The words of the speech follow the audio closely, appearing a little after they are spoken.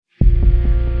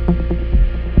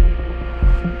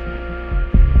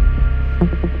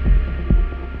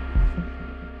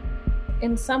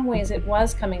In some ways, it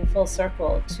was coming full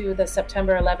circle to the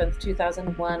September 11th,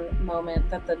 2001 moment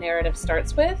that the narrative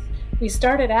starts with. We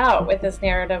started out with this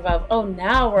narrative of, oh,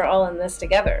 now we're all in this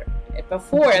together.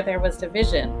 Before there was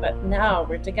division, but now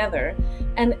we're together.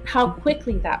 And how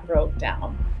quickly that broke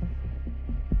down.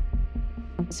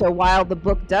 So while the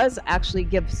book does actually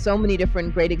give so many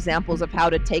different great examples of how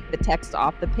to take the text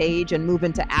off the page and move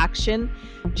into action,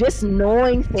 just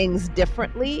knowing things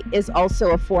differently is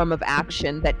also a form of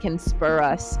action that can spur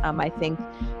us, I think,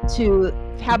 to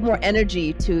have more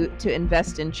energy to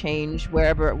invest in change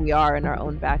wherever we are in our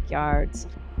own backyards.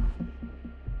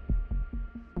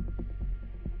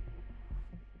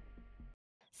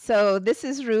 So this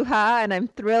is Ruha, and I'm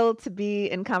thrilled to be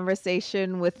in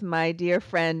conversation with my dear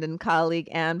friend and colleague,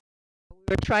 Anne.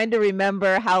 We're trying to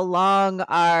remember how long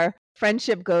our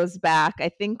friendship goes back. I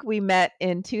think we met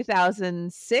in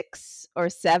 2006 or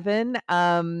 7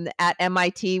 at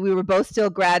MIT. We were both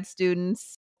still grad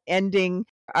students, ending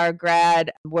our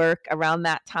grad work around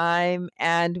that time.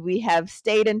 And we have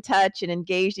stayed in touch and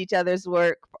engaged each other's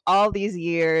work for all these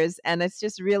years. And it's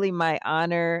just really my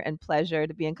honor and pleasure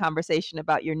to be in conversation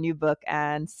about your new book,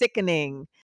 and Sickening.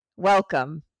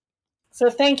 Welcome. So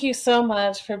thank you so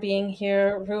much for being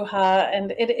here, Ruha.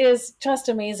 And it is just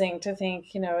amazing to think,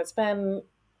 it's been,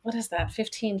 what is that,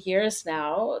 15 years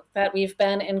now that we've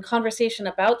been in conversation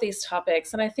about these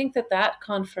topics. And I think that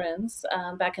conference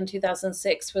back in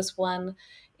 2006 was one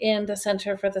in the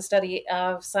Center for the Study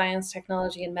of Science,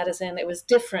 Technology, and Medicine. It was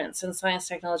difference in science,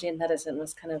 technology, and medicine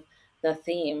was kind of the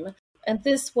theme. And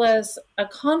this was a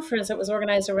conference that was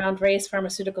organized around race,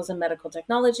 pharmaceuticals, and medical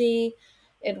technology.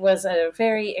 It was a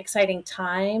very exciting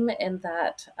time in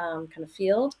that kind of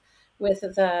field with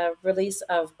the release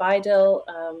of Bidil,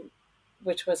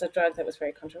 which was a drug that was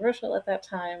very controversial at that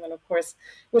time, and of course,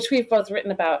 which we've both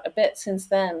written about a bit since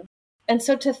then. And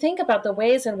so to think about the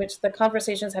ways in which the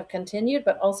conversations have continued,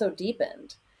 but also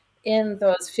deepened in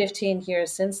those 15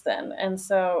 years since then. And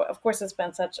so, of course, it's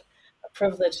been such a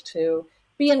privilege to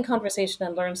be in conversation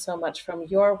and learn so much from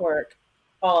your work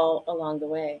all along the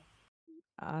way.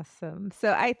 Awesome.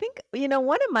 So I think,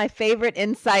 one of my favorite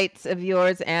insights of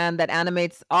yours, and that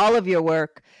animates all of your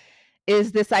work,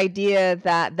 is this idea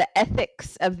that the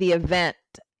ethics of the event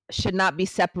should not be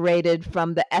separated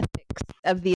from the ethics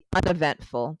of the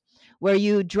uneventful, where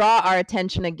you draw our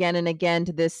attention again and again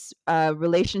to this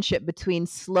relationship between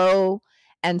slow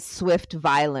and swift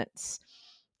violence.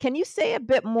 Can you say a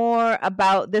bit more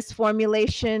about this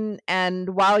formulation?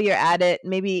 And while you're at it,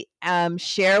 maybe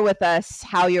share with us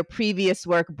how your previous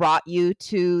work brought you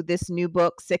to this new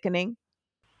book, Sickening?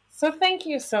 So thank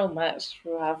you so much,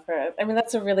 Ruha, for it. I mean,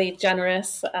 that's a really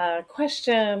generous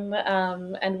question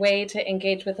and way to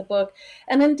engage with the book.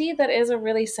 And indeed, that is a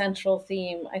really central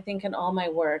theme, I think, in all my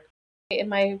work. In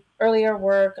my earlier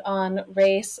work on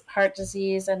race, heart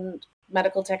disease, and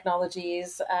medical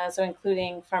technologies, so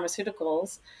including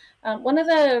pharmaceuticals, one of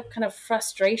the kind of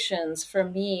frustrations for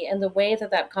me in the way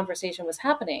that conversation was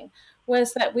happening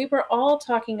was that we were all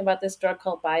talking about this drug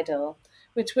called Bidil,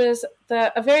 which was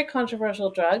a very controversial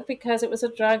drug because it was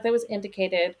a drug that was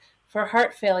indicated for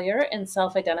heart failure in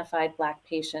self-identified Black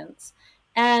patients.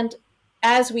 And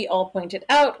as we all pointed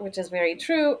out, which is very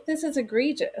true, this is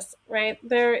egregious, right?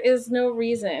 There is no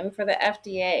reason for the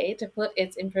FDA to put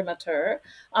its imprimatur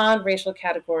on racial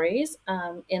categories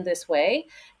in this way.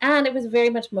 And it was very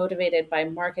much motivated by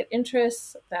market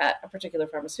interests that a particular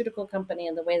pharmaceutical company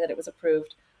and the way that it was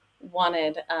approved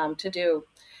wanted to do.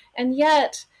 And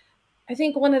yet, I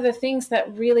think one of the things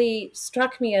that really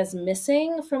struck me as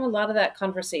missing from a lot of that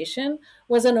conversation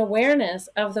was an awareness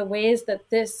of the ways that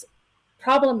this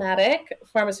problematic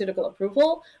pharmaceutical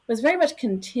approval was very much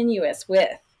continuous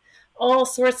with all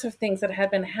sorts of things that had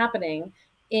been happening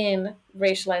in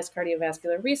racialized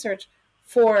cardiovascular research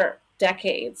for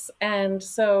decades. And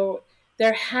so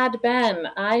there had been,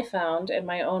 I found in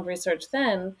my own research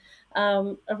then,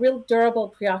 a real durable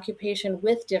preoccupation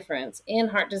with difference in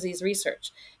heart disease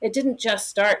research. It didn't just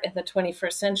start in the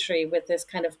 21st century with this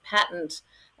kind of patent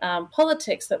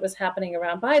politics that was happening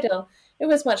around Bidil. It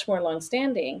was much more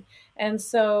longstanding. And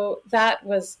so that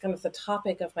was kind of the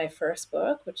topic of my first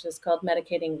book, which is called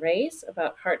Medicating Race,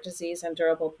 about heart disease and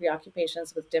durable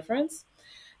preoccupations with difference.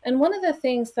 And one of the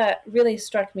things that really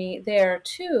struck me there,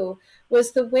 too,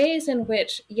 was the ways in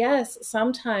which, yes,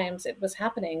 sometimes it was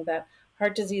happening that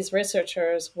heart disease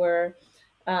researchers were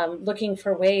looking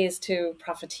for ways to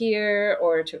profiteer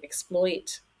or to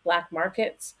exploit Black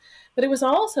markets. But it was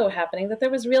also happening that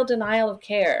there was real denial of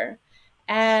care.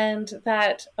 and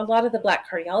that a lot of the Black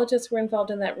cardiologists who were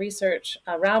involved in that research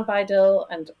around BiDil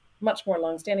and much more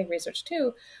longstanding research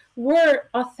too, were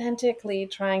authentically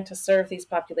trying to serve these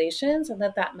populations, and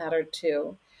that mattered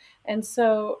too. And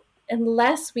so,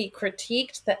 unless we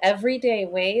critiqued the everyday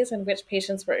ways in which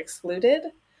patients were excluded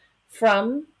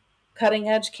from cutting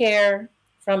edge care,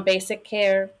 from basic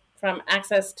care, from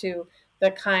access to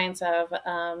the kinds of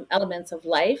elements of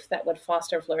life that would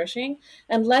foster flourishing,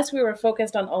 unless we were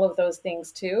focused on all of those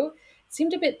things too, it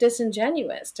seemed a bit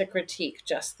disingenuous to critique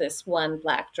just this one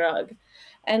Black drug.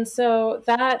 And so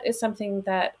that is something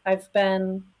that I've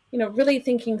been, really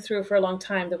thinking through for a long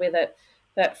time, the way that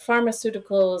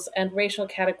pharmaceuticals and racial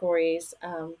categories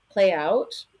play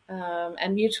out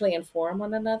and mutually inform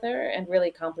one another in really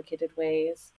complicated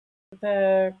ways.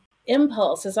 The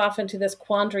impulse is often to this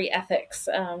quandary ethics.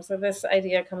 So this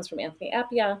idea comes from Anthony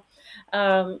Appiah,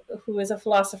 who is a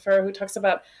philosopher who talks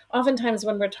about, oftentimes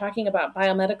when we're talking about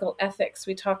biomedical ethics,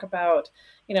 we talk about,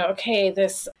 okay,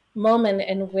 this moment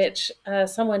in which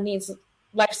someone needs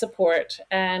life support,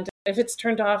 and if it's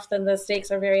turned off, then the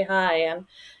stakes are very high,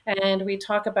 and we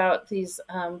talk about these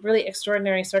really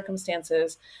extraordinary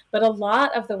circumstances. But a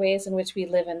lot of the ways in which we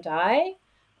live and die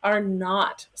are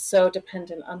not so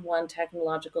dependent on one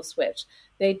technological switch.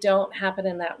 They don't happen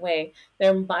in that way.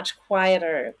 They're much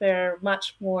quieter. They're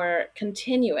much more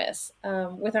continuous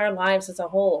with our lives as a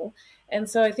whole. And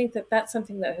so I think that that's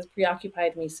something that has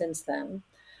preoccupied me since then.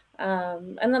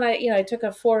 And then I took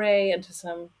a foray into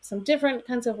some different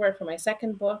kinds of work for my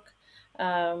second book,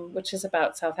 which is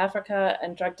about South Africa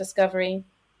and drug discovery.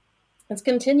 It's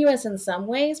continuous in some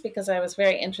ways because I was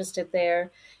very interested there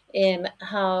in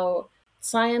how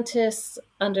scientists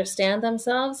understand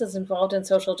themselves as involved in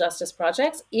social justice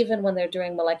projects, even when they're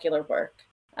doing molecular work,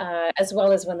 as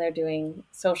well as when they're doing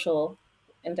social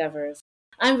endeavors.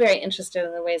 I'm very interested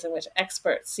in the ways in which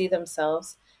experts see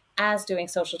themselves as doing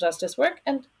social justice work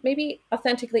and maybe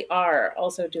authentically are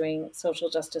also doing social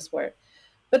justice work.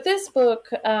 But this book,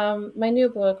 my new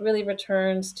book, really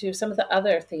returns to some of the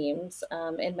other themes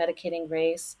in Medicating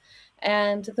Race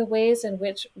and the ways in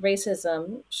which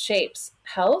racism shapes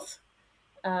health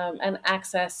and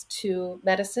access to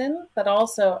medicine, but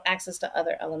also access to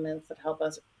other elements that help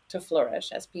us to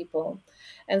flourish as people.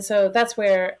 And so that's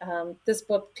where this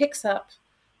book picks up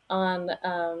on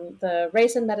the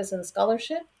race and medicine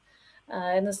scholarship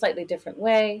in a slightly different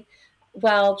way,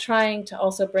 while trying to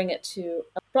also bring it to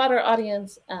a broader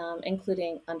audience,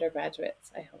 including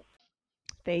undergraduates, I hope.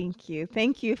 Thank you.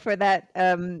 Thank you for that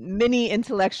mini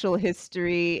intellectual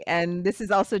history. And this is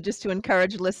also just to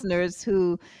encourage listeners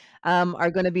who are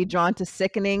going to be drawn to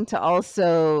Sickening to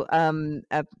also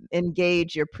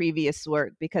engage your previous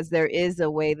work, because there is a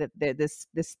way that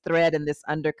this thread and this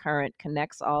undercurrent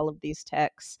connects all of these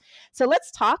texts. So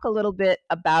let's talk a little bit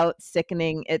about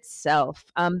Sickening itself.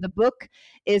 The book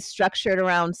is structured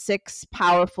around 6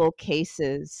 powerful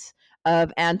cases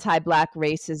of anti-Black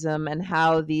racism and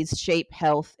how these shape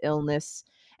health, illness,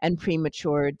 and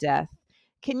premature death.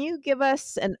 Can you give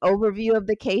us an overview of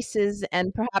the cases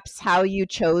and perhaps how you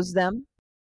chose them?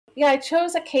 Yeah, I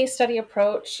chose a case study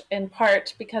approach in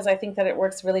part because I think that it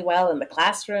works really well in the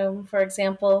classroom, for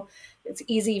example. It's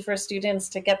easy for students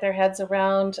to get their heads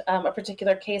around a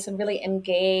particular case and really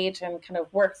engage and kind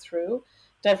of work through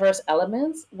diverse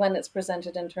elements when it's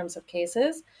presented in terms of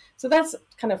cases. So that's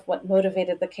kind of what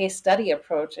motivated the case study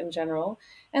approach in general.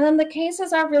 And then the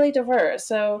cases are really diverse.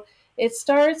 So it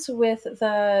starts with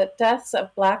the deaths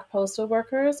of Black postal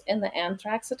workers in the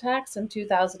anthrax attacks in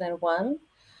 2001,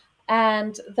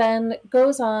 and then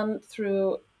goes on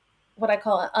through what I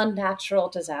call an unnatural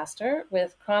disaster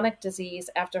with chronic disease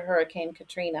after Hurricane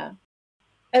Katrina.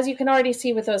 As you can already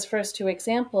see with those first two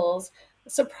examples,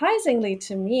 surprisingly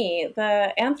to me,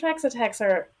 the anthrax attacks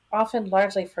are often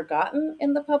largely forgotten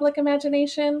in the public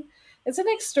imagination. It's an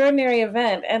extraordinary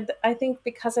event, and I think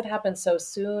because it happened so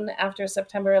soon after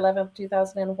September 11th,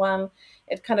 2001,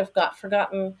 it kind of got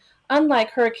forgotten,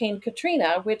 unlike Hurricane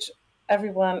Katrina, which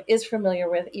everyone is familiar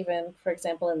with, even, for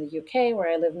example, in the UK, where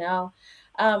I live now.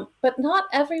 But not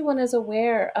everyone is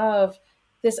aware of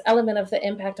this element of the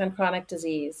impact on chronic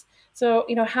disease. So,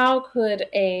 how could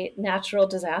a natural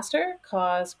disaster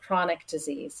cause chronic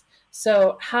disease?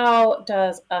 So, how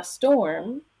does a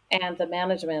storm and the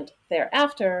management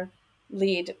thereafter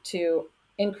lead to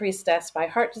increased deaths by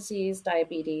heart disease,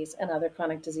 diabetes, and other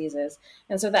chronic diseases?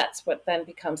 And so that's what then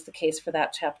becomes the case for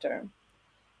that chapter.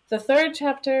 The third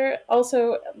chapter,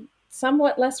 also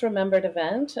somewhat less remembered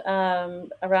event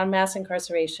around mass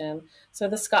incarceration. So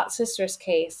the Scott sisters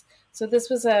case. So this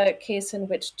was a case in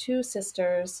which 2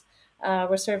 sisters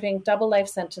were serving double life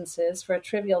sentences for a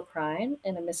trivial crime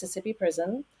in a Mississippi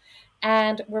prison.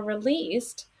 and were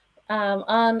released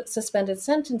on suspended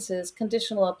sentences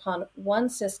conditional upon one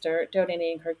sister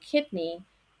donating her kidney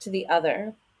to the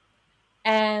other.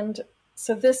 And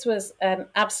so this was an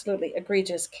absolutely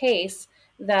egregious case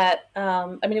that,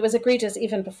 it was egregious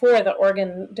even before the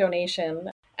organ donation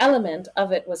element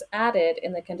of it was added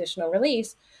in the conditional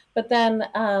release, but then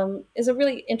is a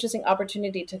really interesting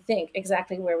opportunity to think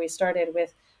exactly where we started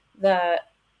with the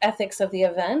ethics of the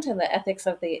event and the ethics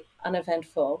of the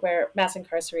uneventful, where mass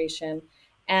incarceration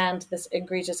and this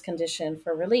egregious condition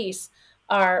for release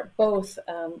are both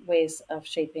ways of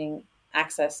shaping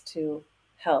access to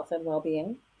health and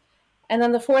well-being. And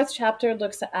then the fourth chapter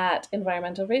looks at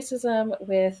environmental racism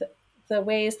with the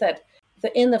ways that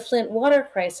in the Flint water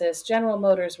crisis, General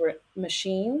Motors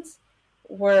machines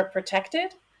were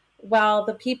protected, while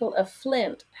the people of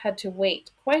Flint had to wait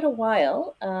quite a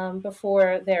while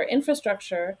before their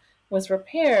infrastructure was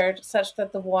repaired such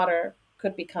that the water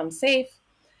could become safe.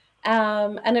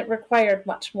 And it required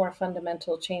much more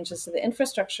fundamental changes to the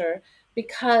infrastructure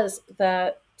because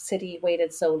the city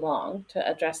waited so long to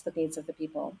address the needs of the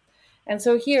people. And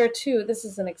so here too, this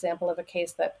is an example of a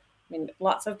case that,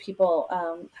 lots of people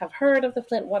have heard of the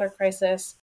Flint water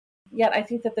crisis. Yet I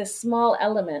think that this small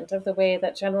element of the way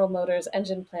that General Motors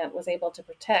engine plant was able to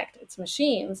protect its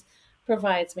machines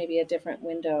provides maybe a different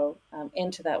window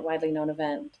into that widely known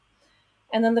event.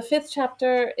 And then the fifth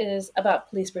chapter is about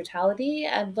police brutality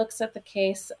and looks at the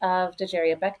case of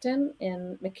Dejaria Becton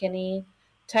in McKinney,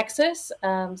 Texas.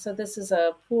 So this is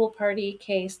a pool party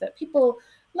case that people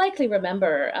likely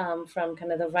remember from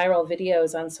kind of the viral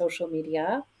videos on social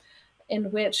media,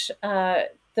 in which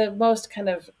the most kind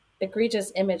of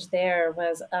egregious image there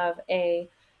was of a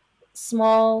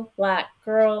small black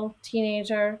girl,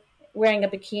 teenager, wearing a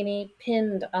bikini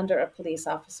pinned under a police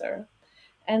officer.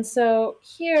 And so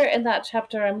here in that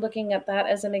chapter, I'm looking at that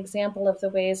as an example of the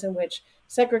ways in which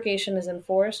segregation is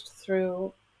enforced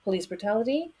through police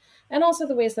brutality, and also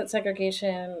the ways that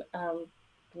segregation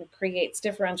creates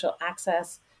differential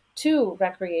access to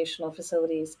recreational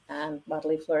facilities and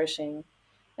bodily flourishing.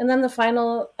 And then the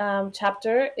final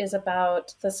chapter is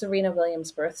about the Serena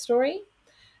Williams birth story.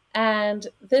 And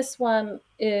this one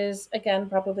is, again,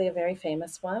 probably a very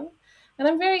famous one. And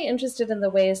I'm very interested in the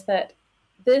ways that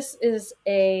this is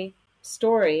a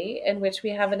story in which we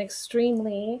have an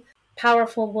extremely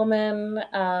powerful woman,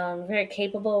 very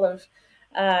capable of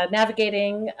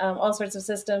navigating all sorts of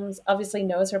systems, obviously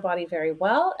knows her body very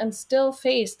well, and still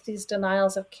faced these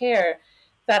denials of care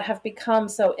that have become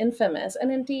so infamous,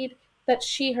 and indeed that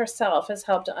she herself has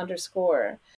helped to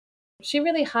underscore. She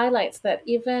really highlights that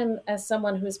even as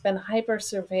someone who's been hyper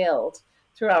surveilled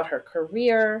throughout her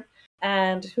career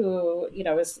and who,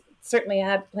 has certainly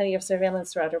had plenty of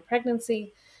surveillance throughout her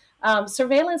pregnancy,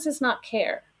 surveillance is not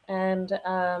care, and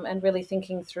really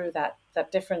thinking through that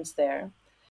difference there.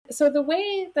 So the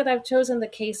way that I've chosen the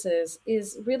cases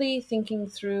is really thinking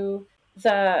through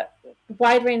the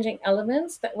wide-ranging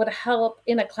elements that would help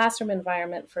in a classroom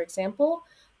environment, for example,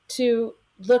 to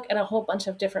look at a whole bunch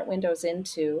of different windows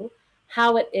into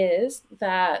how it is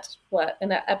that what an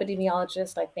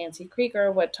epidemiologist like Nancy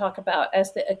Krieger would talk about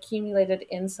as the accumulated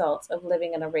insults of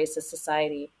living in a racist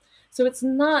society. So it's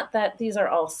not that these are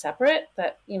all separate,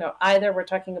 that, either we're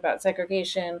talking about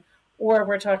segregation or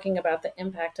we're talking about the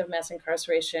impact of mass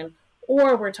incarceration,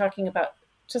 or we're talking about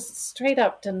just straight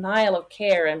up denial of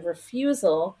care and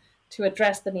refusal to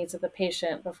address the needs of the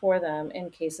patient before them in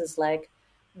cases like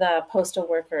the postal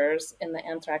workers in the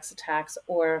anthrax attacks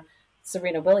or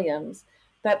Serena Williams,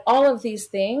 that all of these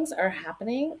things are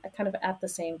happening kind of at the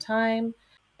same time.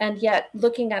 And yet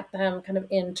looking at them kind of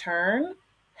in turn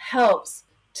helps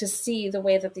to see the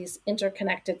way that these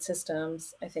interconnected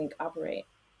systems, I think, operate.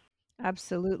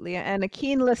 Absolutely. And a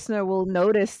keen listener will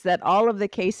notice that all of the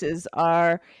cases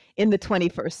are in the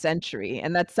 21st century.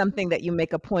 And that's something that you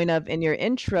make a point of in your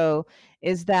intro,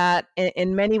 is that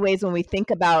in many ways, when we think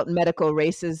about medical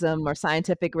racism or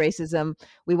scientific racism,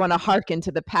 we want to hearken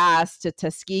to the past, to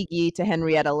Tuskegee, to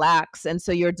Henrietta Lacks. And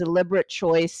so your deliberate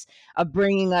choice of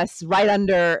bringing us right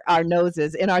under our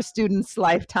noses in our students'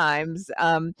 lifetimes,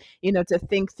 to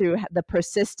think through the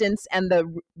persistence and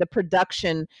the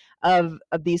production of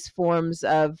these forms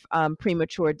of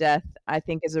premature death, I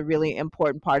think is a really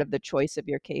important part of the choice of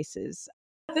your cases.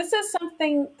 This is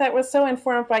something that was so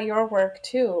informed by your work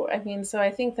too. So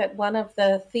I think that one of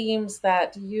the themes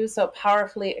that you so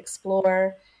powerfully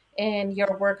explore in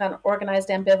your work on organized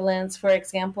ambivalence, for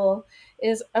example,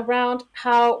 is around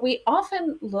how we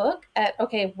often look at,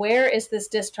 okay, where is this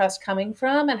distrust coming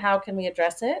from and how can we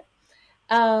address it?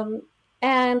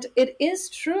 And it is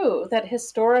true that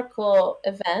historical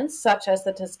events, such as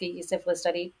the Tuskegee syphilis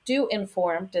study, do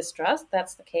inform distrust.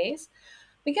 That's the case.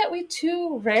 But yet we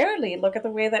too rarely look at the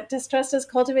way that distrust is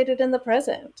cultivated in the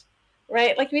present,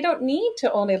 right? Like we don't need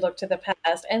to only look to the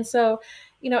past. And so,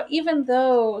 even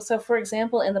though, so for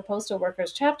example, in the postal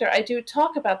workers chapter, I do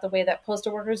talk about the way that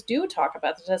postal workers do talk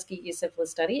about the Tuskegee syphilis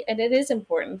study, and it is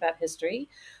important, that history.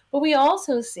 But we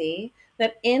also see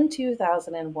that in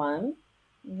 2001,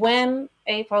 when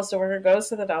a postal worker goes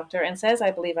to the doctor and says,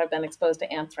 I believe I've been exposed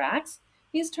to anthrax,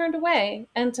 he's turned away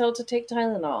and told to take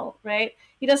Tylenol, right?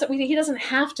 He doesn't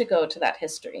have to go to that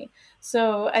history.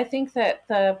 So I think that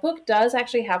the book does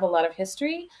actually have a lot of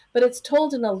history, but it's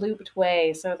told in a looped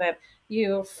way so that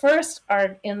you first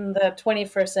are in the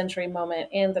 21st century moment,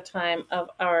 in the time of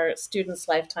our students'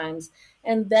 lifetimes,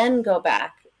 and then go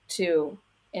back to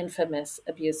infamous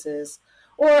abuses,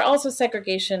 or also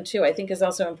segregation too. I think is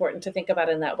also important to think about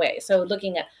in that way. So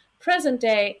looking at present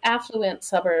day affluent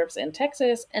suburbs in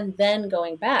Texas, and then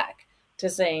going back to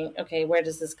saying, okay, where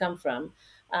does this come from?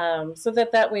 So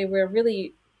that way we're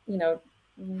really,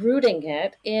 rooting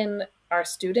it in our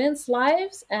students'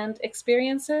 lives and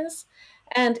experiences,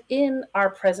 and in our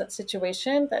present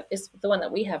situation that is the one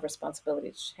that we have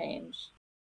responsibility to change.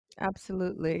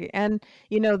 Absolutely. And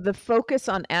the focus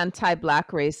on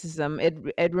anti-Black racism,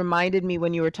 it reminded me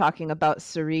when you were talking about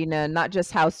Serena, not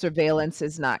just how surveillance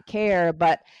is not care,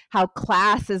 but how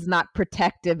class is not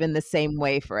protective in the same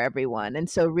way for everyone. And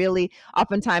so really,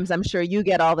 oftentimes, I'm sure you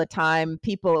get all the time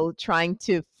people trying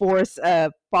to force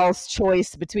a false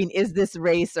choice between, is this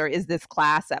race or is this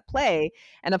class at play?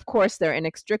 And of course, they're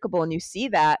inextricable, and you see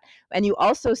that. And you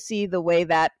also see the way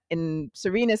that in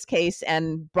Serena's case,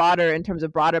 and broader, in terms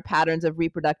of broader patterns of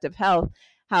reproductive health,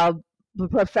 how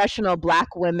professional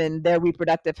Black women, their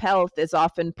reproductive health is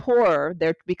often poorer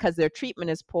because their treatment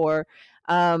is poor,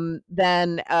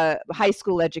 than high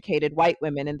school educated white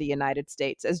women in the United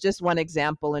States, as just one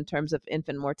example in terms of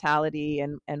infant mortality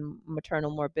and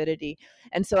maternal morbidity.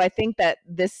 And so I think that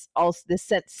this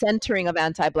centering of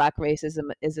anti-Black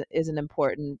racism is an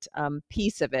important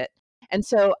piece of it. And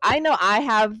so I know I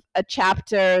have a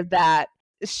chapter that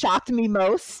shocked me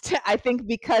most. I think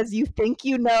because you think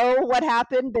you know what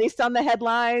happened based on the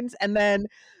headlines, and then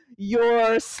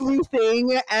your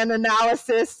sleuthing and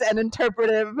analysis and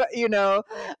interpretive,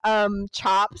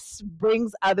 chops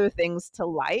brings other things to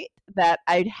light that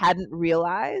I hadn't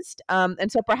realized. And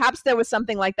so perhaps there was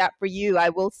something like that for you. I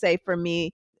will say for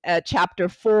me, chapter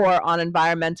 4 on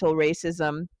environmental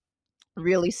racism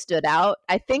really stood out.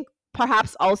 I think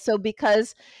perhaps also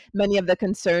because many of the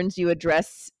concerns you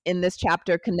address in this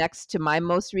chapter connects to my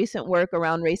most recent work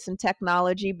around race and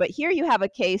technology. But here you have a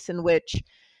case in which,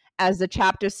 as the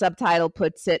chapter subtitle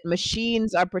puts it,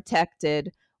 machines are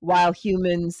protected while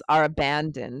humans are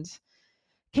abandoned.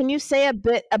 Can you say a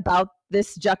bit about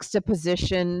this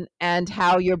juxtaposition and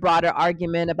how your broader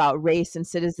argument about race and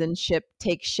citizenship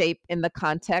takes shape in the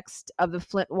context of the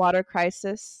Flint water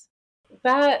crisis?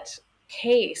 That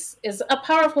case is a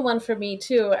powerful one for me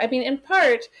too. I mean, in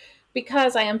part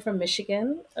because I am from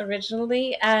Michigan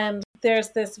originally, and there's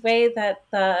this way that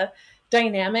the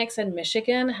dynamics in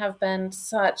Michigan have been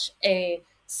such a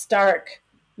stark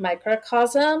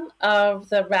microcosm of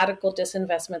the radical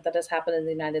disinvestment that has happened in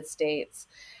the United States.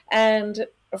 And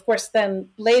of course, then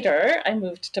later I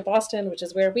moved to Boston, which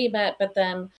is where we met, but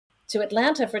then to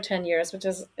Atlanta for 10 years, which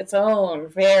is its own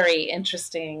very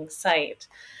interesting site.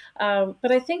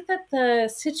 But I think that the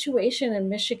situation in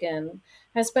Michigan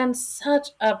has been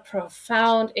such a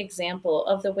profound example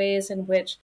of the ways in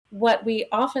which what we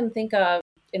often think of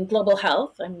in global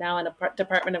health. I'm now in a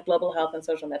Department of Global Health and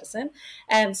Social Medicine.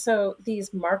 And so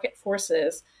these market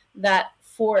forces that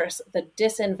force the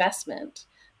disinvestment,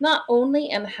 not only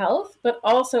in health, but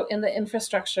also in the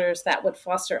infrastructures that would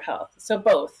foster health. So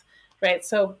both, right?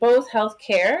 So both health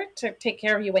care to take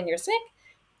care of you when you're sick,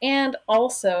 and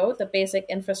also the basic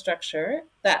infrastructure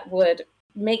that would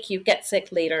make you get sick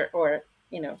later, or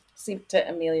seem to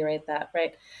ameliorate that,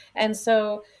 right? And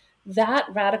so that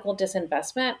radical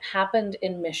disinvestment happened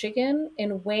in Michigan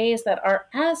in ways that are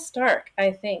as stark,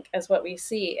 I think, as what we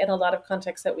see in a lot of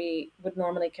contexts that we would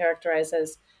normally characterize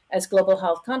as global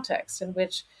health contexts, in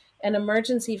which an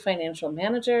emergency financial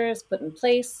manager is put in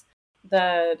place,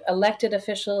 the elected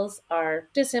officials are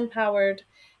disempowered,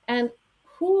 and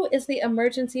who is the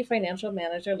emergency financial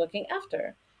manager looking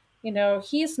after?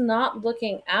 He's not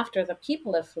looking after the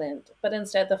people of Flint, but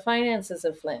instead the finances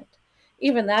of Flint.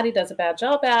 Even that he does a bad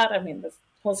job at. I mean, this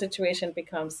whole situation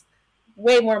becomes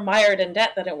way more mired in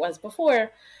debt than it was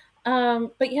before.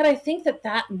 But yet I think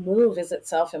that move is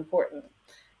itself important.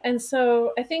 And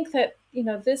so I think that,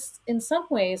 this in some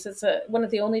ways it's one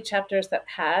of the only chapters that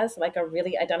has like a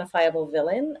really identifiable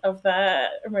villain of the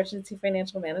emergency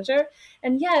financial manager.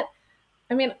 And yet,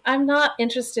 I mean, I'm not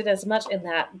interested as much in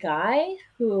that guy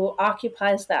who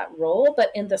occupies that role,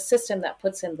 but in the system that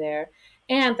puts him there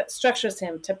and that structures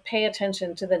him to pay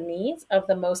attention to the needs of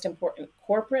the most important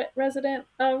corporate resident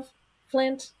of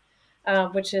Flint,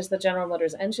 which is the General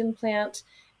Motors engine plant,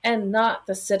 and not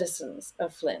the citizens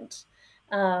of Flint.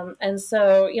 And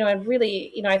so, and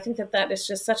really, I think that that is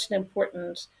just such an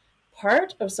important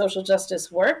part of social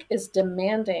justice work is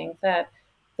demanding that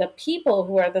the people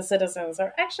who are the citizens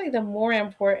are actually the more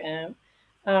important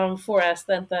for us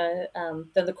than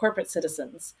the corporate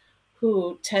citizens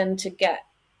who tend to get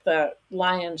the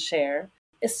lion's share,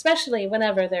 especially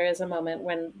whenever there is a moment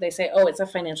when they say, "Oh, it's a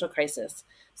financial crisis,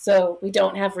 so we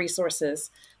don't have resources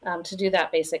to do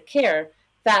that basic care."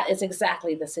 That is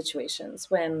exactly the situations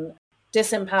when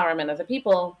disempowerment of the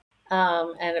people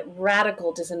and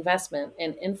radical disinvestment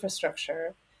in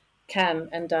infrastructure can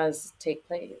and does take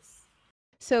place.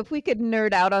 So if we could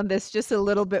nerd out on this just a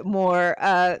little bit more,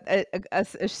 a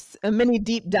mini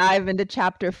deep dive into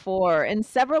chapter 4. In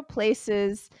several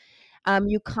places,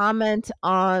 you comment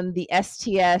on the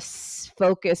STS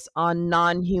focus on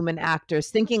non-human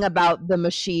actors, thinking about the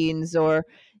machines or,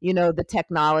 the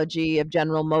technology of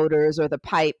General Motors or the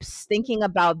pipes, thinking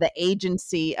about the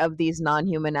agency of these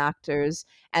non-human actors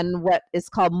and what is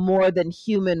called more than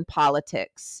human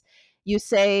politics. You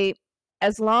say,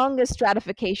 as long as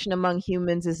stratification among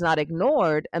humans is not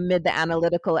ignored amid the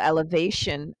analytical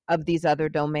elevation of these other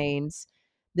domains,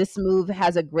 this move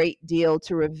has a great deal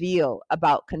to reveal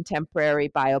about contemporary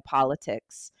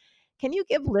biopolitics. Can you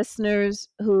give listeners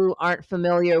who aren't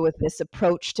familiar with this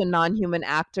approach to non human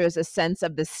actors a sense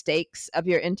of the stakes of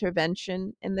your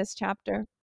intervention in this chapter?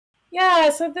 Yeah,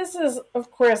 so this is,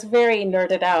 of course, very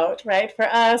nerded out, right, for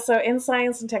us. So, in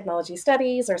science and technology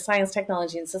studies, or science,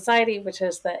 technology, and society, which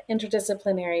is the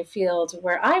interdisciplinary field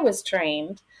where I was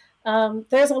trained,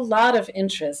 there's a lot of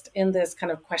interest in this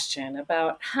kind of question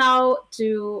about how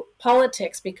do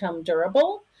politics become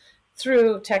durable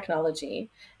through technology.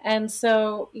 And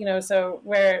so, so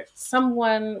where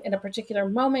someone in a particular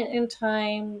moment in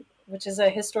time, which is a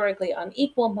historically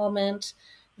unequal moment,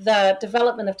 the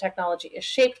development of technology is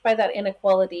shaped by that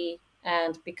inequality.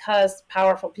 And because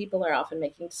powerful people are often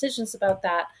making decisions about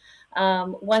that,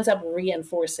 winds up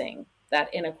reinforcing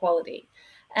that inequality.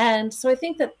 And so I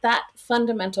think that that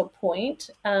fundamental point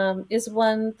is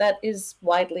one that is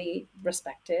widely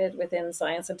respected within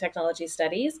science and technology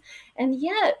studies. And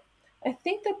yet, I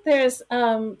think that there's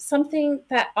something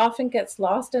that often gets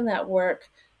lost in that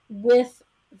work with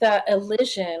the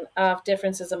elision of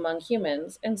differences among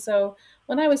humans. And so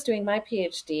when I was doing my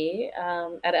PhD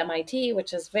at MIT,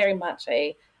 which is very much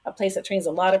a place that trains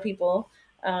a lot of people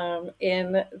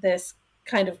in this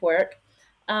kind of work,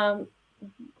 um,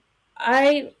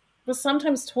 I was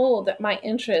sometimes told that my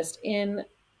interest in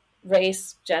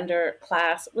race, gender,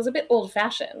 class was a bit old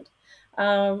fashioned.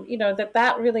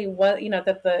 That really was,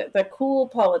 that the cool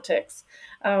politics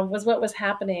was what was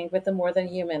happening with the more than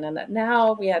human, and that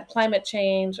now we had climate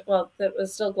change. Well, that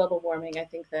was still global warming, I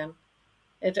think then.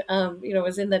 It,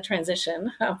 was in the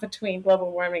transition between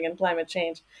global warming and climate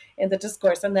change in the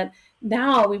discourse. And then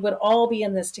now we would all be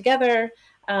in this together.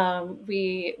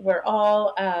 We were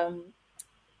all,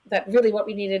 that really what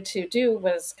we needed to do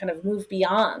was kind of move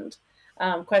beyond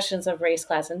questions of race,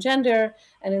 class, and gender,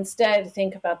 and instead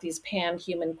think about these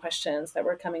pan-human questions that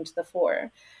were coming to the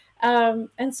fore.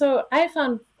 And so I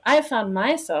found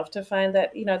myself to find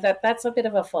that that's a bit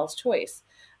of a false choice.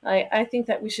 I think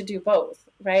that we should do both,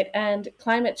 right? And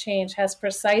climate change has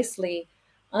precisely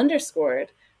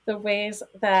underscored the ways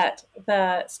that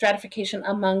the stratification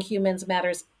among humans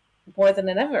matters more than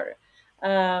ever.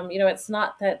 It's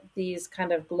not that these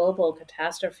kind of global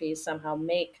catastrophes somehow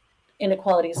make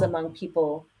inequalities among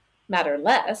people matter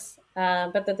less,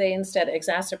 but that they instead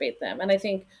exacerbate them. And I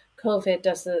think COVID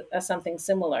does something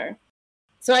similar.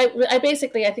 So I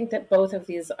basically I think that both of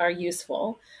these are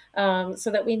useful,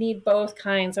 so that we need both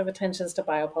kinds of attentions to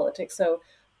biopolitics. So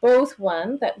both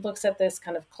one that looks at this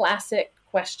kind of classic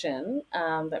question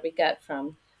that we get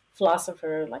from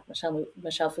philosopher like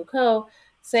Michel Foucault,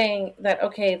 saying that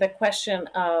okay, the question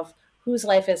of whose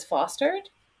life is fostered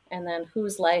and then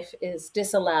whose life is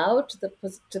disallowed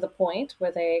to the point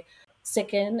where they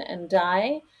sicken and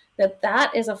die,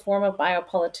 that is a form of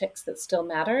biopolitics that still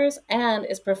matters and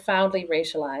is profoundly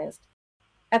racialized.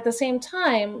 At the same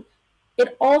time,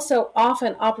 it also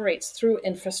often operates through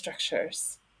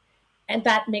infrastructures, and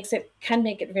that can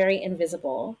make it very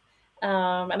invisible.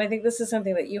 And I think this is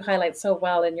something that you highlight so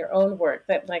well in your own work,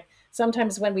 that like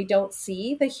sometimes when we don't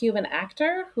see the human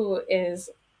actor who is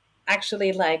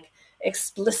actually like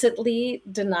explicitly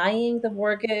denying the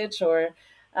mortgage, or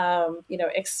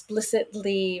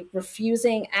explicitly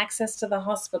refusing access to the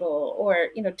hospital, or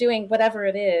doing whatever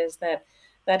it is that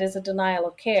is a denial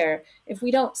of care, if we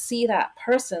don't see that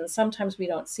person, sometimes we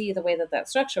don't see the way that that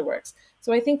structure works.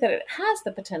 So I think that it has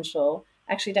the potential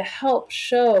actually to help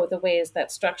show the ways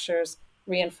that structures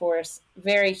reinforce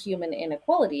very human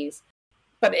inequalities,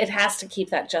 but it has to keep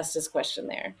that justice question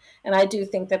there. And I do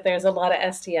think that there's a lot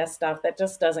of STS stuff that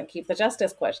just doesn't keep the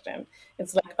justice question.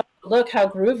 It's like, oh, look how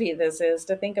groovy this is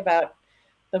to think about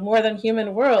the more than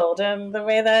human world and the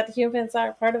way that humans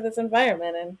are part of this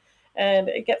environment. And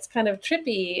it gets kind of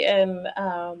trippy and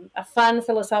a fun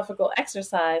philosophical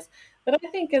exercise that I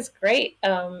think is great,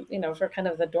 for kind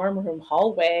of the dorm room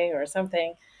hallway or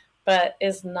something, but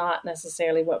is not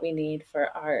necessarily what we need for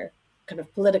our kind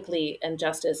of politically and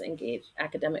justice engaged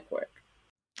academic work.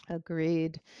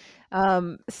 Agreed.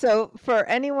 So, for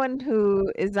anyone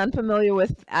who is unfamiliar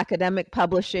with academic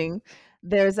publishing,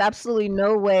 there's absolutely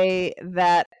no way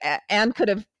that Anne could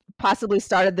have possibly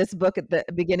started this book at the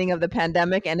beginning of the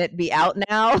pandemic and it be out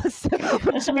now,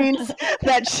 which means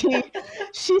that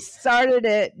she started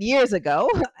it years ago,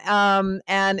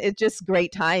 and it's just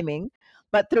great timing.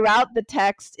 But throughout the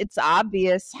text, it's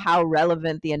obvious how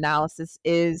relevant the analysis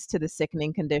is to the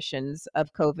sickening conditions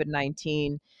of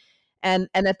COVID-19, and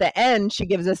at the end she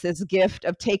gives us this gift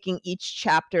of taking each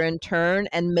chapter in turn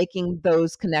and making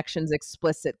those connections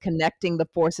explicit, connecting the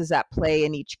forces at play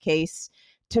in each case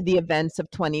to the events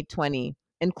of 2020,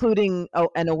 including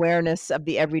an awareness of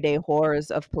the everyday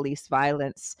horrors of police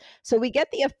violence. So we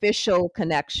get the official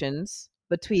connections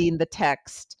between the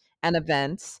text and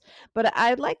events. But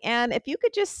I'd like, Anne, if you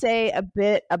could just say a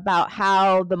bit about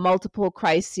how the multiple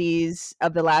crises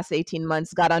of the last 18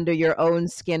 months got under your own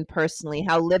skin personally,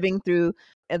 how living through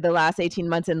the last 18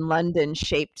 months in London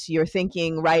shaped your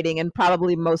thinking, writing, and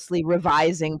probably mostly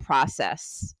revising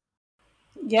process.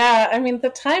 Yeah, I mean, the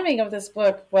timing of this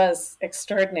book was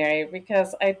extraordinary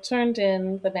because I turned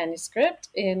in the manuscript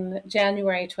in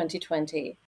January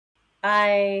 2020.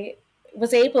 I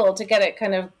was able to get it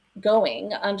kind of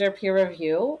going under peer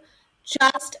review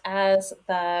just as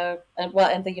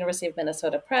and the University of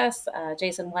Minnesota Press,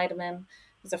 Jason Weideman,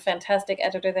 who's a fantastic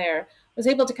editor there, was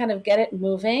able to kind of get it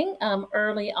moving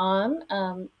early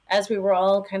on, as we were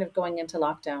all kind of going into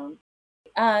lockdown.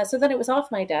 So then it was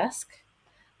off my desk,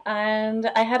 and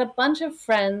I had a bunch of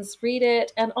friends read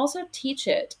it and also teach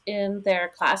it in their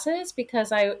classes,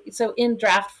 so in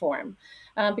draft form,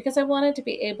 because I wanted to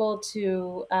be able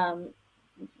to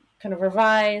kind of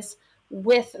revise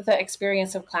with the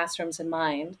experience of classrooms in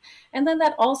mind. And then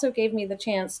that also gave me the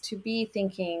chance to be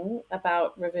thinking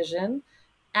about revision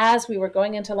as we were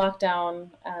going into lockdown,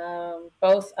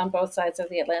 both on both sides of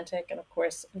the Atlantic and, of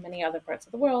course, in many other parts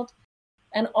of the world,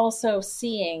 and also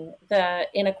seeing the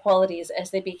inequalities as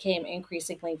they became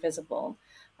increasingly visible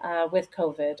with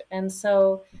COVID. And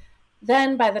so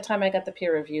then by the time I got the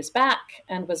peer reviews back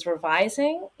and was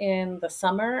revising in the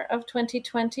summer of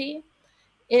 2020,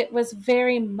 it was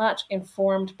very much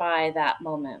informed by that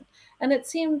moment. And it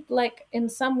seemed like in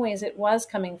some ways it was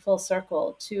coming full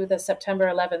circle to the September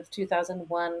 11th,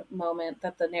 2001 moment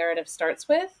that the narrative starts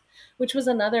with, which was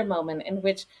another moment in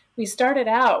which we started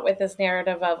out with this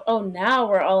narrative of, oh, now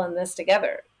we're all in this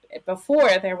together.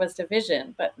 Before there was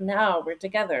division, but now we're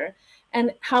together.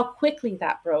 And how quickly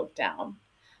that broke down.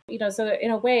 So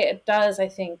in a way, it does, I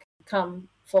think, come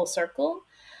full circle.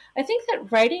 I think that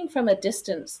writing from a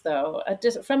distance, though,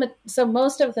 so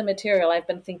most of the material I've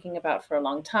been thinking about for a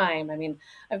long time. I mean,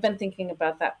 I've been thinking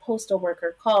about that postal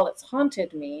worker call. It's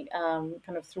haunted me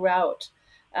kind of throughout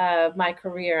my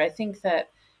career. I think that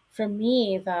for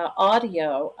me, the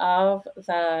audio of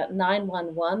the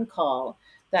 911 call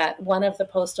that one of the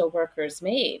postal workers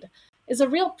made is a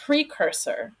real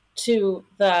precursor to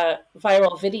the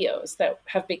viral videos that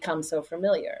have become so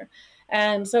familiar.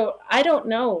 And so I don't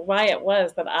know why it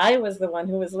was that I was the one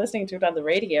who was listening to it on the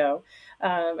radio,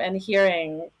 and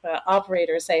hearing the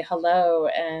operator say hello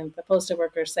and the postal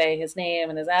worker say his name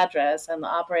and his address, and the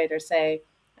operator say,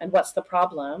 and what's the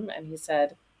problem? And he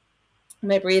said,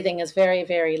 my breathing is very,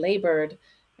 very labored.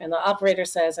 And the operator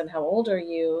says, and how old are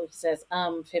you? He says,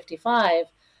 55.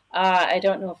 I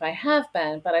don't know if I have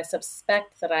been, but I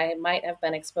suspect that I might have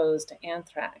been exposed to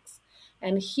anthrax.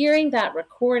 And hearing that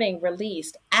recording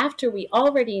released after we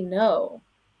already know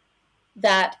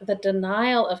that the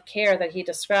denial of care that he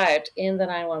described in the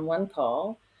 911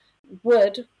 call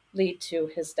would lead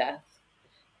to his death.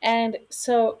 And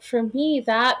so for me,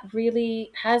 that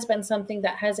really has been something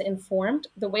that has informed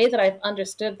the way that I've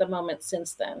understood the moment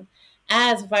since then,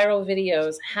 as viral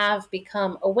videos have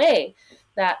become a way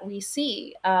that we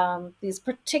see these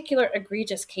particular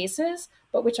egregious cases,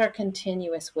 but which are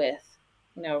continuous with,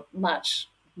 much,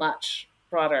 much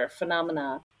broader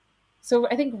phenomena. So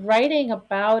I think writing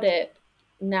about it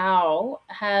now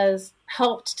has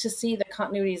helped to see the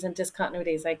continuities and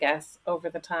discontinuities, I guess, over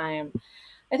the time.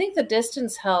 I think the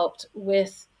distance helped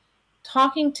with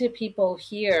talking to people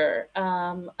here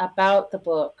about the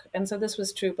book. And so this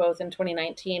was true both in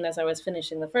 2019 as I was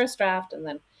finishing the first draft, and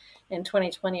then in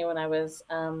 2020 when I was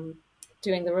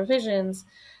doing the revisions,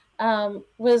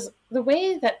 was the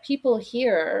way that people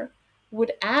here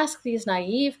would ask these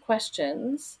naive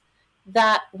questions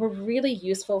that were really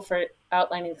useful for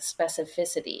outlining the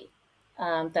specificity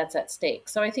that's at stake.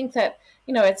 So I think that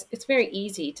it's very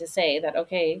easy to say that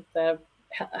okay, the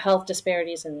health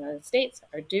disparities in the United States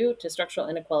are due to structural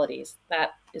inequalities.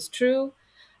 That is true,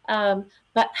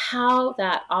 but how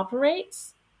that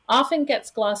operates often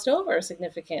gets glossed over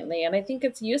significantly, and I think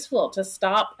it's useful to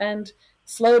stop and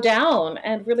slow down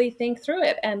and really think through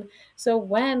it. And so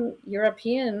when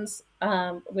Europeans,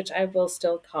 which I will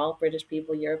still call British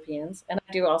people Europeans, and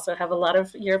I do also have a lot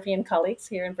of European colleagues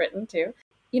here in Britain too,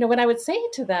 when I would say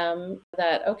to them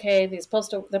that okay,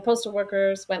 the postal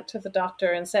workers went to the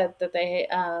doctor and said that they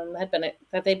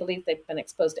that they believed they'd been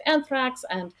exposed to anthrax,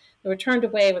 and they were turned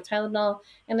away with Tylenol,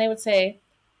 and they would say,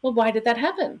 "Well, why did that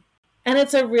happen?" And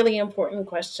it's a really important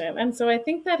question, and so I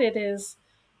think that it is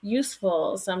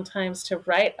useful sometimes to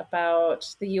write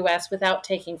about the U.S. without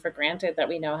taking for granted that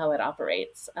we know how it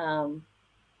operates.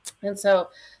 And so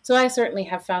I certainly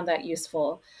have found that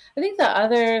useful. I think the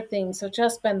other things have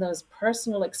just been those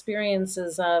personal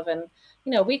experiences of, and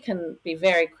we can be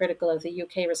very critical of the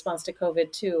UK response to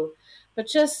COVID too, but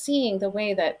just seeing the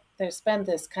way that there's been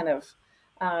this kind of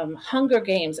Hunger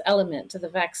Games element to the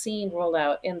vaccine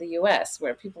rollout in the US,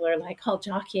 where people are like all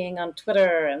jockeying on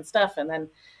Twitter and stuff. And then,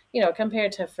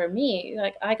 compared to for me,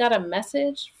 like I got a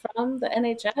message from the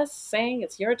NHS saying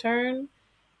it's your turn.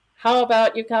 How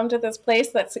about you come to this place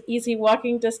that's easy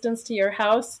walking distance to your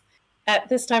house at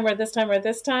this time or this time or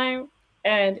this time?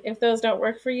 And if those don't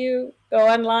work for you, go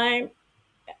online,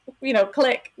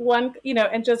 click one,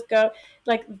 and just go.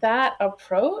 Like that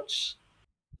approach.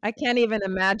 I can't even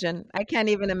imagine. I can't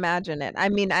even imagine it. I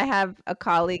mean, I have a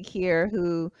colleague here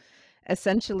who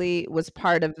essentially was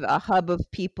part of a hub of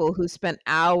people who spent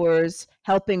hours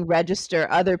helping register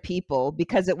other people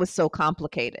because it was so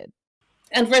complicated.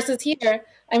 And versus here,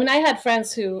 I mean, I had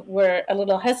friends who were a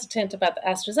little hesitant about the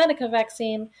AstraZeneca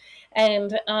vaccine.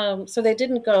 And so they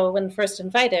didn't go when first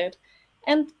invited.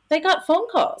 And they got phone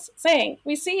calls saying,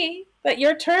 "We see that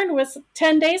your turn was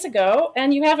 10 days ago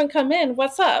and you haven't come in.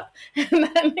 What's up?" And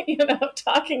then,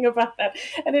 talking about that.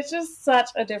 And it's just such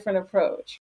a different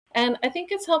approach. And I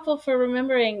think it's helpful for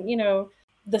remembering,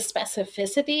 the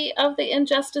specificity of the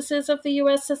injustices of the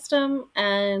US system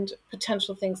and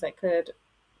potential things that could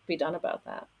be done about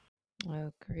that.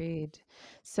 Agreed.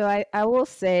 So I will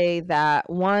say that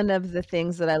one of the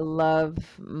things that I love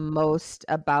most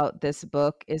about this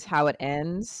book is how it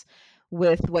ends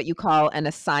with what you call an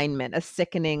assignment, a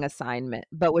sickening assignment,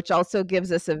 but which also gives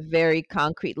us a very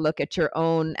concrete look at your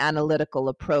own analytical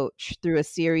approach through a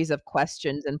series of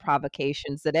questions and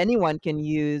provocations that anyone can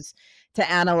use to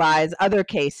analyze other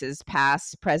cases,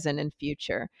 past, present, and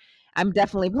future. I'm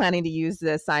definitely planning to use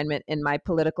the assignment in my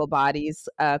political bodies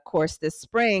course this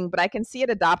spring, but I can see it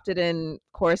adopted in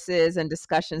courses and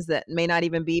discussions that may not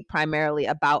even be primarily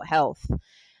about health.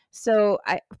 So,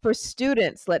 for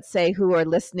students, let's say, who are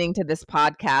listening to this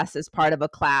podcast as part of a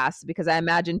class, because I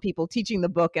imagine people teaching the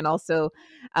book and also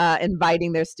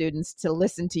inviting their students to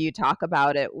listen to you talk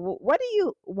about it, what do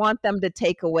you want them to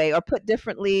take away? Or put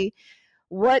differently,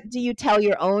 what do you tell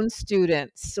your own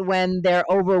students when they're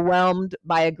overwhelmed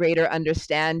by a greater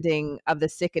understanding of the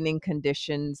sickening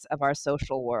conditions of our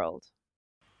social world?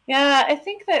 Yeah, I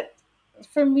think that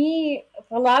for me,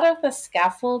 a lot of the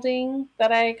scaffolding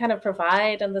that I kind of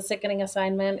provide and the sickening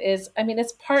assignment is, I mean,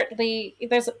 it's partly,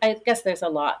 I guess there's a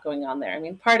lot going on there. I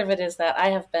mean, part of it is that I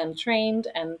have been trained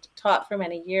and taught for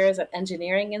many years at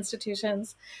engineering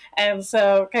institutions. And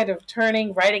so kind of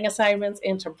turning writing assignments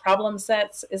into problem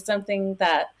sets is something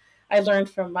that I learned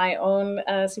from my own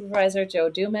supervisor, Joe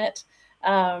Dumit.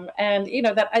 And,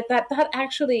 that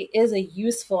actually is a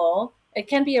useful, it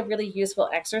can be a really useful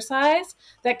exercise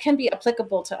that can be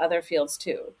applicable to other fields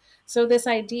too. So this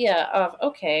idea of,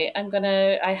 okay,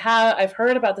 I've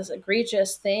heard about this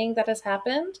egregious thing that has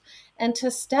happened, and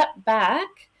to step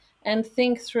back and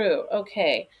think through,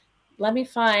 okay, let me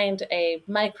find a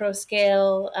micro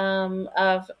scale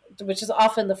of, which is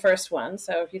often the first one.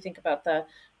 So if you think about the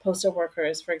postal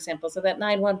workers, for example, so that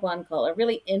 911 call, a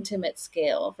really intimate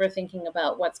scale for thinking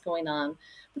about what's going on.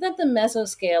 But then the meso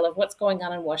scale of what's going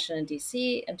on in Washington,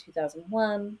 D.C. in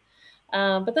 2001.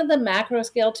 But then the macro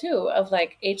scale too of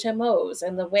like HMOs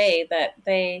and the way that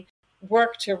they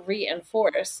work to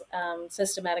reinforce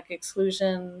systematic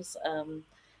exclusions.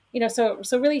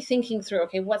 So really thinking through,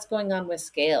 okay, what's going on with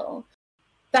scale?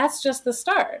 That's just the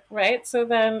start, right? So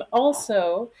then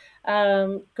also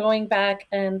going back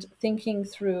and thinking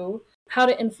through how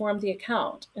to inform the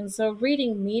account. And so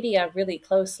reading media really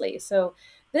closely. So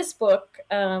this book,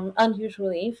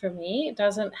 unusually for me,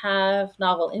 doesn't have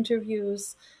novel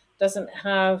interviews, doesn't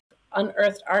have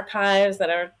unearthed archives that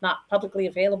are not publicly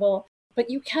available, but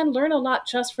you can learn a lot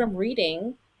just from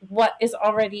reading what is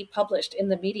already published in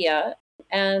the media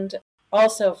and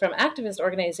also from activist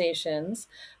organizations.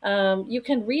 You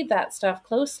can read that stuff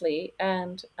closely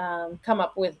and come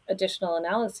up with additional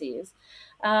analyses.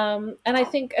 And I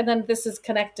think, and then this is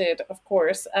connected, of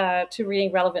course, to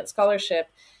reading relevant scholarship,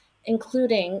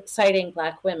 including citing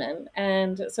Black women.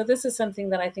 And so this is something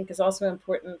that I think is also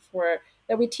important for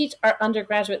that we teach our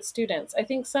undergraduate students. I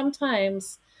think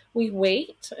sometimes we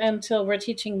wait until we're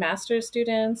teaching master's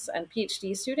students and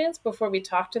PhD students before we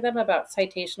talk to them about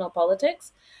citational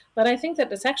politics. But I think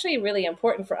that it's actually really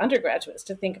important for undergraduates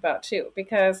to think about too,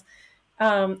 because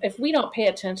if we don't pay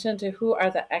attention to who are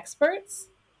the experts,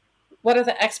 what are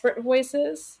the expert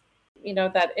voices,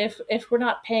 that if we're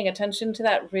not paying attention to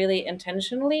that really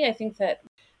intentionally, I think that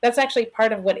that's actually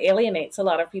part of what alienates a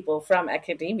lot of people from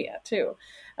academia too.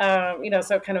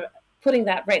 So kind of putting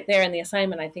that right there in the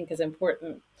assignment, I think, is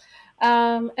important.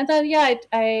 And then, yeah,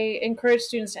 I encourage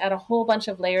students to add a whole bunch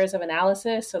of layers of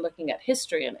analysis. So looking at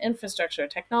history and infrastructure,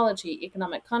 technology,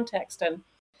 economic context. And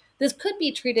this could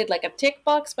be treated like a tick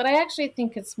box, but I actually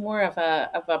think it's more of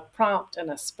a prompt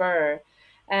and a spur.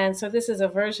 And so this is a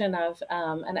version of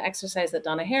an exercise that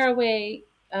Donna Haraway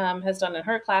has done in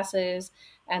her classes,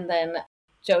 and then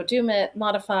Joe Dumit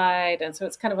modified. And so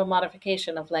it's kind of a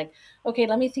modification of like, okay,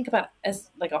 let me think about as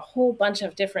like a whole bunch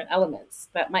of different elements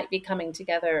that might be coming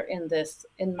together in this,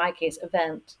 in my case,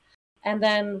 event. And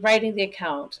then writing the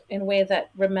account in a way that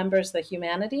remembers the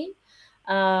humanity.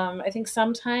 I think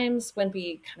sometimes when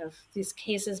these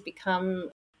cases become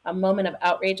a moment of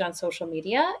outrage on social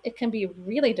media, it can be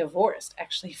really divorced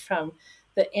actually from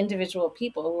the individual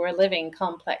people who are living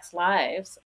complex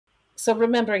lives. So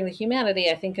remembering the humanity,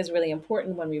 I think, is really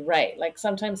important when we write. Like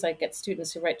sometimes I get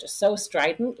students who write just so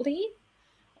stridently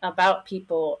about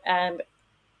people, and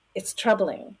it's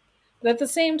troubling. But at the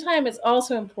same time, it's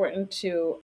also important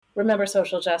to remember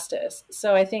social justice.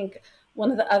 So I think one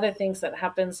of the other things that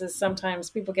happens is sometimes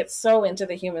people get so into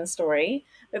the human story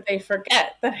that they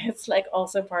forget that it's like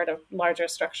also part of larger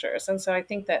structures. And so I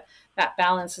think that that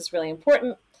balance is really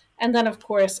important. And then, of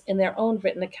course, in their own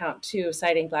written account too,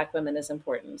 citing Black women is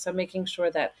important. So making sure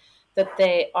that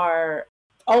they are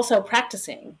also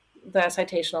practicing the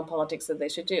citational politics that they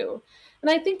should do. And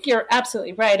I think you're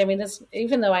absolutely right. I mean,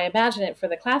 even though I imagine it for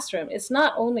the classroom, it's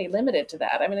not only limited to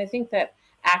that. I mean, I think that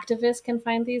activists can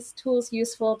find these tools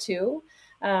useful too.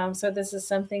 So this is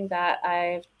something that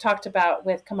I've talked about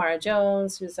with Kamara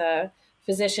Jones, who's a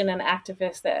physician and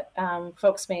activist that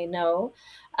folks may know,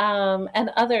 and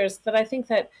others. That I think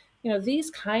that these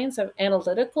kinds of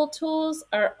analytical tools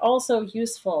are also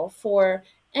useful for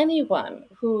anyone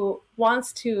who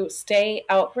wants to stay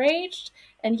outraged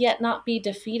and yet not be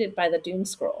defeated by the doom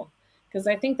scroll. Because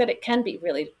I think that it can be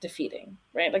really defeating,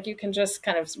 right? Like you can just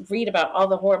kind of read about all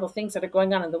the horrible things that are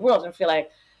going on in the world and feel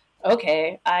like,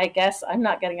 okay, I guess I'm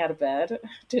not getting out of bed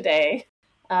today.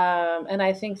 And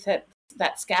I think that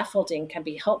that scaffolding can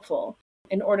be helpful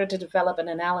in order to develop an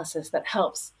analysis that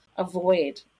helps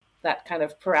avoid that kind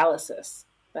of paralysis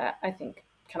that I think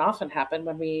can often happen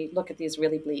when we look at these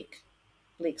really bleak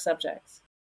subjects.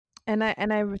 And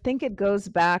I think it goes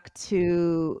back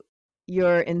to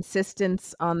your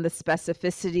insistence on the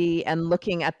specificity and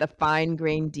looking at the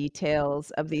fine-grained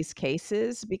details of these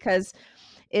cases, because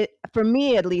for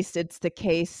me at least, it's the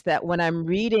case that when I'm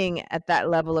reading at that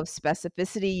level of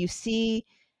specificity, you see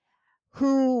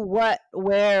who, what,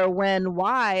 where, when,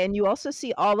 why, and you also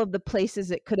see all of the places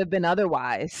it could have been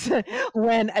otherwise,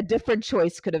 when a different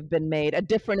choice could have been made, a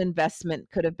different investment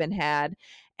could have been had.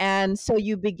 And so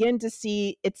you begin to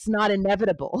see it's not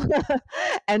inevitable.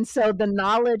 And so the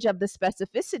knowledge of the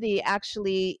specificity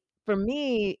actually, for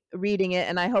me, reading it,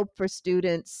 and I hope for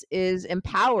students, is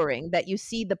empowering, that you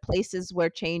see the places where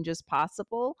change is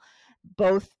possible,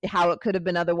 both how it could have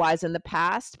been otherwise in the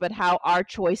past, but how our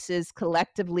choices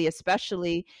collectively,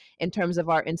 especially in terms of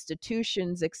our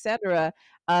institutions, et cetera,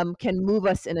 can move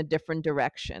us in a different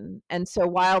direction. And so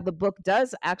while the book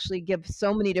does actually give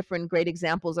so many different great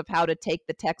examples of how to take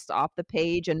the text off the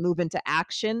page and move into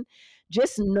action,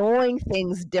 just knowing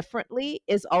things differently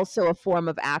is also a form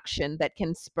of action that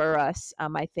can spur us,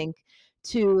 I think,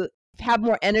 to have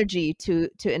more energy to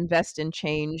invest in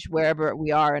change wherever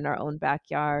we are in our own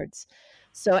backyards.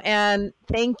 So, Anne,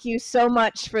 thank you so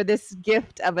much for this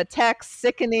gift of a text.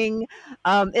 Sickening.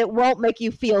 It won't make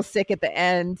you feel sick at the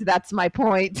end. That's my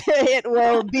point. It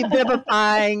will be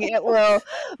vivifying. It will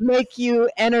make you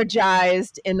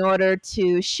energized in order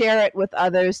to share it with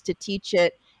others, to teach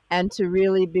it, and to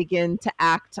really begin to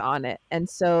act on it. And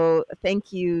so,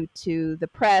 thank you to the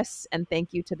press and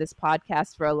thank you to this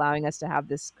podcast for allowing us to have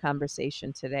this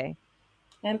conversation today.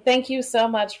 And thank you so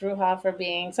much, Ruha, for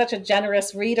being such a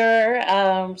generous reader.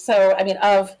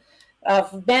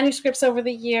 Of manuscripts over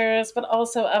the years, but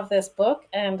also of this book.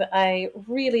 And I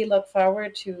really look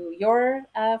forward to your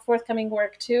forthcoming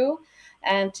work too,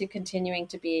 and to continuing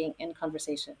to be in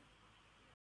conversation.